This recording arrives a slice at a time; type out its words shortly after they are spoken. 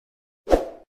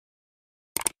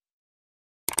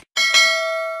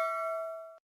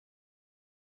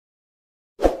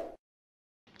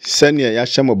Senior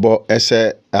Yashamabo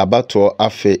ese abato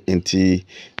afe inti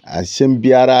asem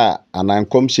biara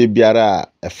anankomhye biara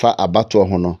efa abato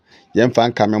ho no yemfa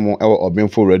nkamemo ewo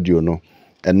Obenfo radio no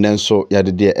enne nso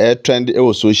yade de trend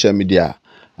ewo social media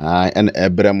en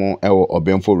ebremo ewo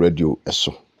Obenfo radio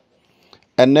eso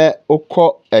enne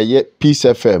ukọ eye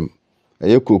Peace FM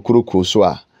eye kokuroko so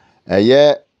a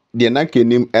eye de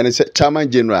nankenim ene se chairman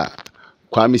general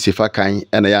Kwame Sifakan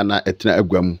ene ya na etena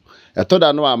agwam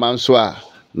etoda no amanso a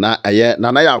na aye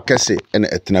nana ya kese ene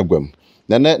etena gwam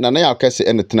nana ya kese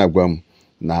ene etena gwam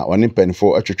na oni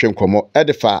mpanifo atwetwe nkomo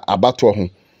edifa abato ho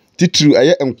titru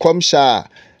aye nkomsha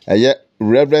aye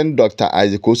Reverend Dr.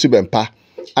 Owusu Bempah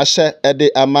ahye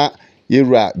ede ama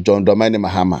yewura John Domani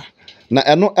Mahama na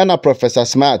eno ena Professor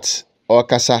Smart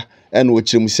okasa ene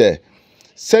ochirim se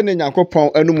ne Nyankopon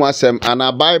anumu asem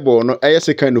ana Bible no aye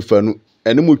sekan no fanu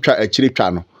ene mu twa akiri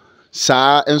twa no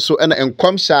saa enso ena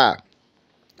nkomsha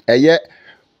aye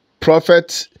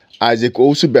Prophet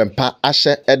Owusu Bempah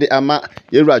ahye ede ama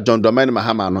yewura John Domani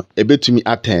Mahama no ebetumi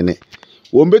atene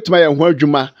wo betuma ye ho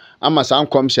adwuma ama san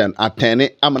commission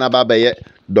atene amana baba ye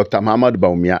Dr. Muhammad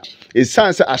Baumia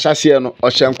esanse ahyase no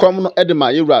ohyenkom no ede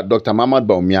ma yewura Dr. Muhammad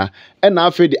Baumia ena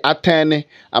afi di atene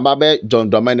ababa John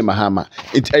Domani Mahama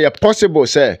it is possible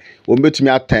say wo betumi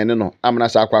atene no amana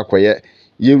sa akwakoye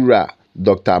yewura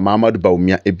Dr. Muhammad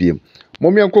Baumia ebiem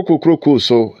momye nkokokroko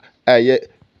so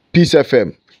Peace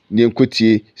FM ni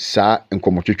nkotie sa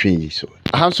nkomotwetwen yi so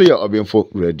ahanso ya Obenfo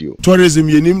radio tourism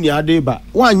yenim ni adeba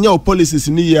wanya policies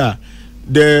ni ya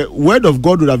the word of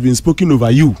God would have been spoken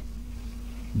over you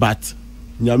but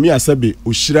nyame asabe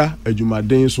ohyira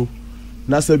adwumaden so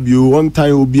na sabe one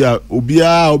time obia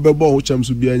obebo ho cham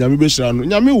so bia nyame be hyira no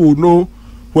nyame will know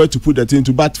where to put that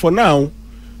into but for now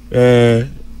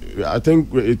I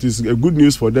think it is a good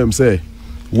news for them say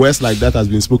words like that has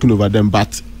been spoken over them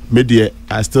but media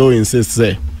I still insist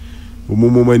say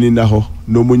omumomani na ho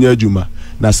no munya adwuma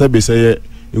na sabe say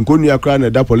nkonu akra na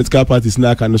da political parties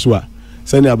na aka no so a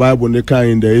say na Bible ne kan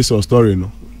in the Esau story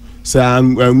no say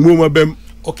anwuma bem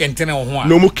o kentene ho a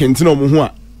no mu kentene mo ho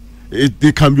a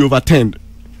it can be overturned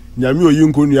nyame oyi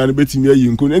nkonu ya no betimi ayi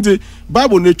nkonu enti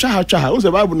Bible ne twa ha o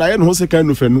say Bible na ye no ho se kan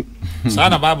no fanu sa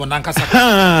na Bible na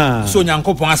nkasa so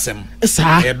Nyankopon asem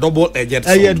a double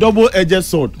edged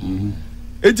sword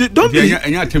it don't be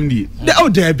anya atemdi oh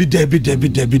Debbie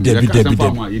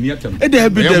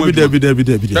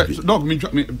dog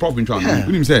me prof me try no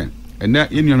him say and na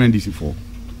ye nuan DC for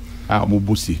mo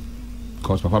bosi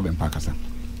cause Papa Bempah kasa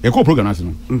e ko program ase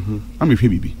no am hwe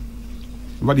bibi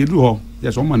but they do ho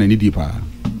yes one man need deeper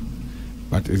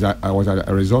but is I was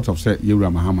a result of say Yewura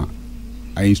Mahama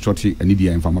I instructed an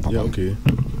idea in Papa okay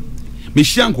me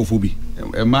hia bi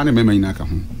e ma ne mema nyina ka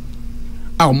ho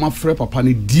a ma frɛ papa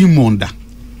ne demon da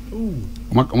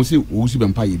o say Owusu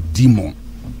Bempah ye demon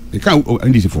they can't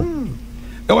NDC for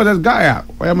there was this guy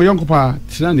I am a young papa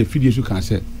tena the video so can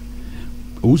say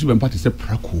Owusu Bempah to say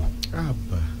prako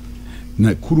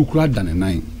na kurukura dan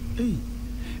nine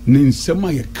ne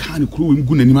nsema ye kan kuru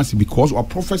ngu nanimase because or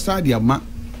prophesy the ama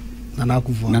Nana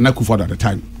Akufo at the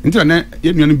time until na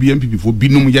ye nuanu BNP for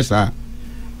binum yesa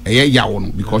yawo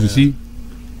no because you see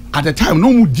at the time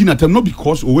no mu dinner time not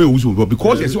because owe Owusu but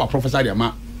because yes you prophesy the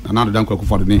ama Nana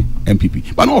Akufo the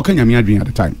MPP but no Kenya me adwin at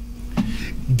the time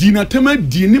dinner time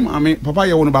di ni maame papa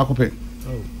ye wo no ba kope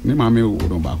ni maame wo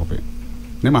no ba kope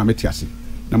ni maame tiase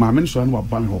na maame so no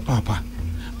ba ho papa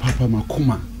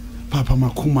makuma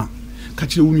ka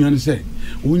kire wo nuan se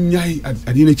onyai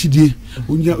ade na chidie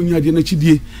onya ade na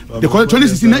chidie the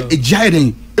 2016 na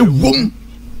ejaiden ewom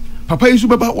papa yesu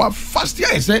beba wa fast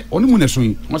ya say oni mu na so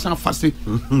yi won san fast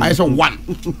I say one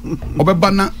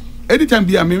obeba na anytime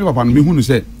bia me papa no me hunu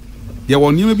say ye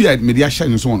won niam bia me dia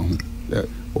hye so won ho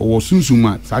wo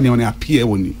sunsuma sa ne on appear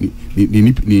won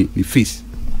ni face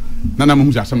na mo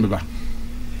hu sa sam beba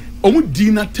omu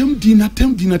dinatem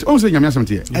o say nyame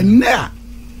asante enne a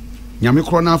nyame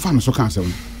kro na afa no so kan se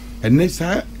enne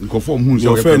sa nkofo mu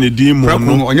so fe ne dim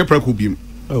no onye prako biem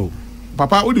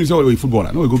papa we do say we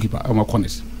footballer no we goalkeeper am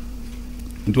corners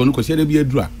nti onu ko se da bi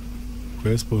adura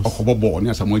response okobobo ne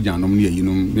asamo janom ne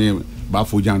yinom ne ba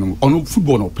fo janom onu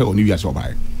football no pe oni wiase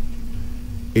obae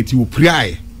eti wo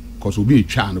priai cause obi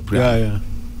etwa no priai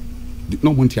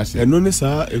no one tiase eno ne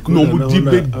sa no mu di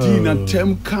na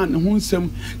tem kan ho nsem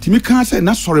timi kan say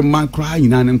na sori man kra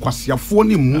nyina ne nkwasiafo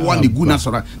ne mmoa ne gu na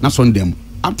sori na sondem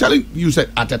I'm telling you said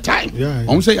at the time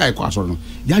on say I kwasoro no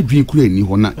ya dwen kura ni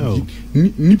ho na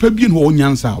nipa bi no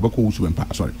onyansa obekọ Owusu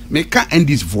Bempah sorry me ka end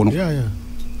this for no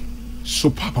so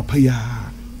papa ya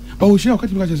ba o shey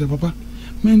okati ka say papa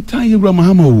men tan Yewura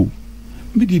Mahama o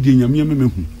me de nyame me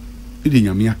hu de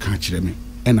nyame aka kire me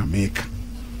e na me ka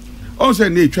on say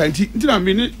na try nti na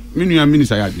me nua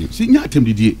minister ya dey see nya atem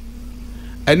didie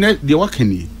ene de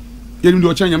wakani yenim de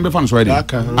o kyanya me fa no so dey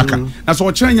aka na so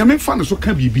o kyanya me fa no so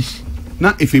ka bibi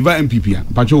na efeva MPP a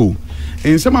pacho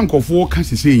ensem ankofo ka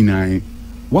sese yinan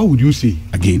what would you say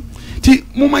again ti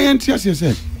moma yenti ase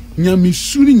say nyame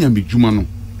suri nyame djuma no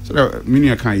so me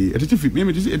nua kan yi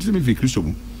etete me fi Kristo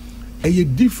mu e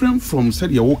different from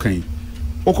said ye wo kan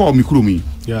okọ mikro mi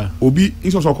obi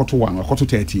inso so akoto 1 akoto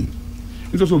 13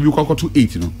 inso so obi akoto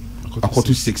 8 no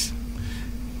akoto 6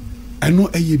 I know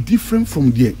a different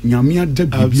from the nyame ada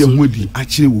bibia ho adi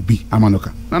akire obi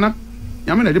amanoka nana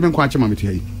nyame na de ben kwa akye mamete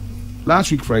hai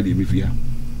last week Friday me fia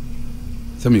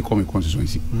say me come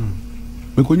constituency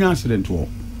me konya accident wo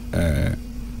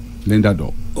Linda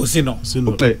do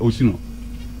Osino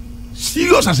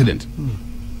serious accident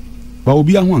ba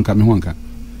obi aho anka me ho anka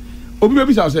obi be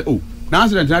bi say oh na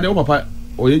accident na de o papa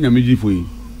oye nyame gifo yi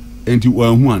enti wa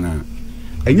hu ana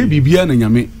enye bibia na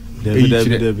nyame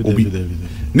obi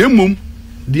na mum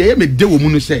de ye me de wo mu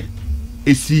no se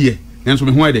esiye enso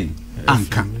me ho eden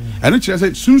anka eno kire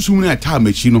se sunsum na ta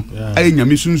machi no aye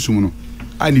nyame sunsum no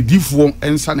ani difo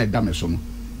ensa na da me so no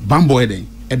bambo eden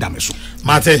eda me so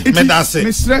mate me da se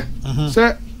mesre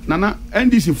se nana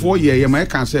NDC 4 year ye ma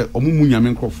kan se omumu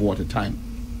nyame nkrofo at the time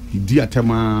di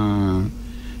atema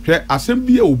hwe asem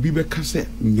bia obi be ka se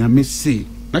nyame se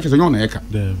na kese nyo na ye ka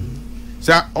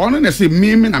se ono na se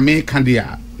me na me kan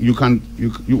dia you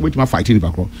wait my fighting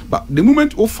back but the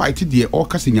moment o fight there or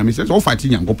ka se nyame se o fight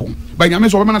nyankopon but nyame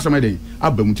so be na sem dey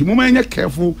abamuti mo man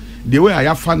careful the way I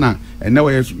have na and now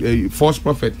false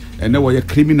prophet and now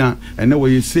criminal and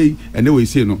now say and now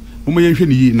say no mo man hwe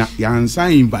ni na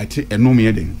yansan invite eno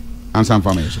me den ansan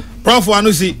fa me so prof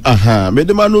anusi me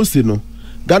de man no see no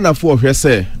Ghana for hwe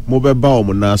say mo be ba o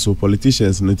mo na so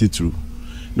politicians not true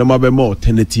no ma be more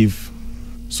alternative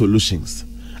solutions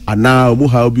and now mo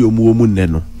ha obi omu ne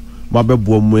no ma be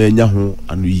bo mo anya ho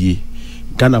anu yie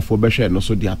Ghana for be hwe no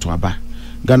so de ato aba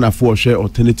Ghana for share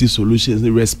alternative solutions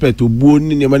respect obuo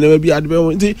ni ne ma na bi adbe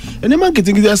nti ene man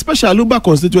kitin especially Luba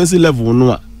constituency level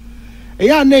no a e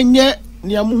ya na nye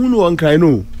ni amuhunu won kran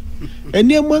no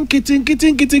ene man kitin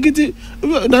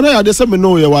na ya de say me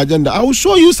know your agenda. I will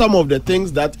show you some of the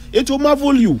things that it will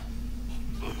marvel you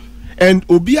and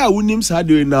obi a unim sa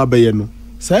de na abaye no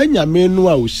sa nyame no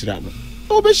a ohyira no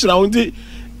obi hyira wonti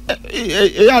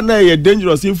ya na ye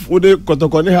dangerous if we de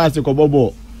kotoko ne has ko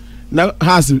bobo na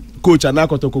has coach na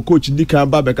kotoko coach di kan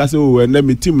ba be ka say o na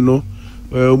me team no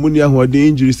omuni ahode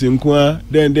injuries nko a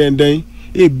den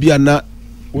e bia na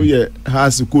wo ye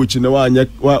has coach na wa anya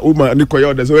o ma ni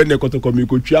koyo de so we ne kotoko mi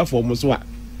ko twa form so a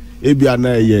e bia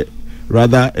na ye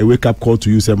rather a wake up call to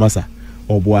you say massa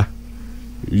oboa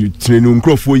you train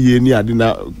nkrofo ye ni ade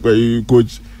na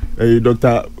coach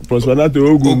Dr. Prosperity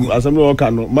Ogun assembly worker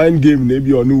no mind game na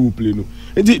bi onu will play no.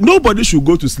 Nobody should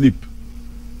go to sleep.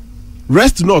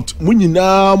 Rest not.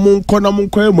 Munyina mun kona mun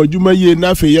koye madwuma ye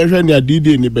na fe ye hwe ne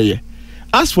adide ni beye.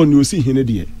 As for you see hene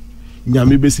de.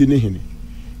 Nyame besi ne hene.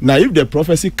 Now if the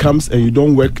prophecy comes and you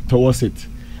don't work towards it,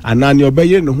 and then your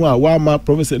beye no ho a wa ma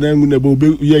prophecy na ngu na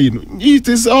be ye no. It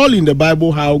is all in the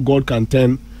Bible how God can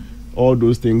turn all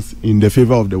those things in the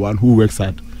favor of the one who works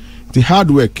hard. The hard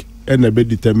work and be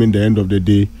determine the end of the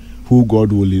day who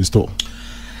God will install.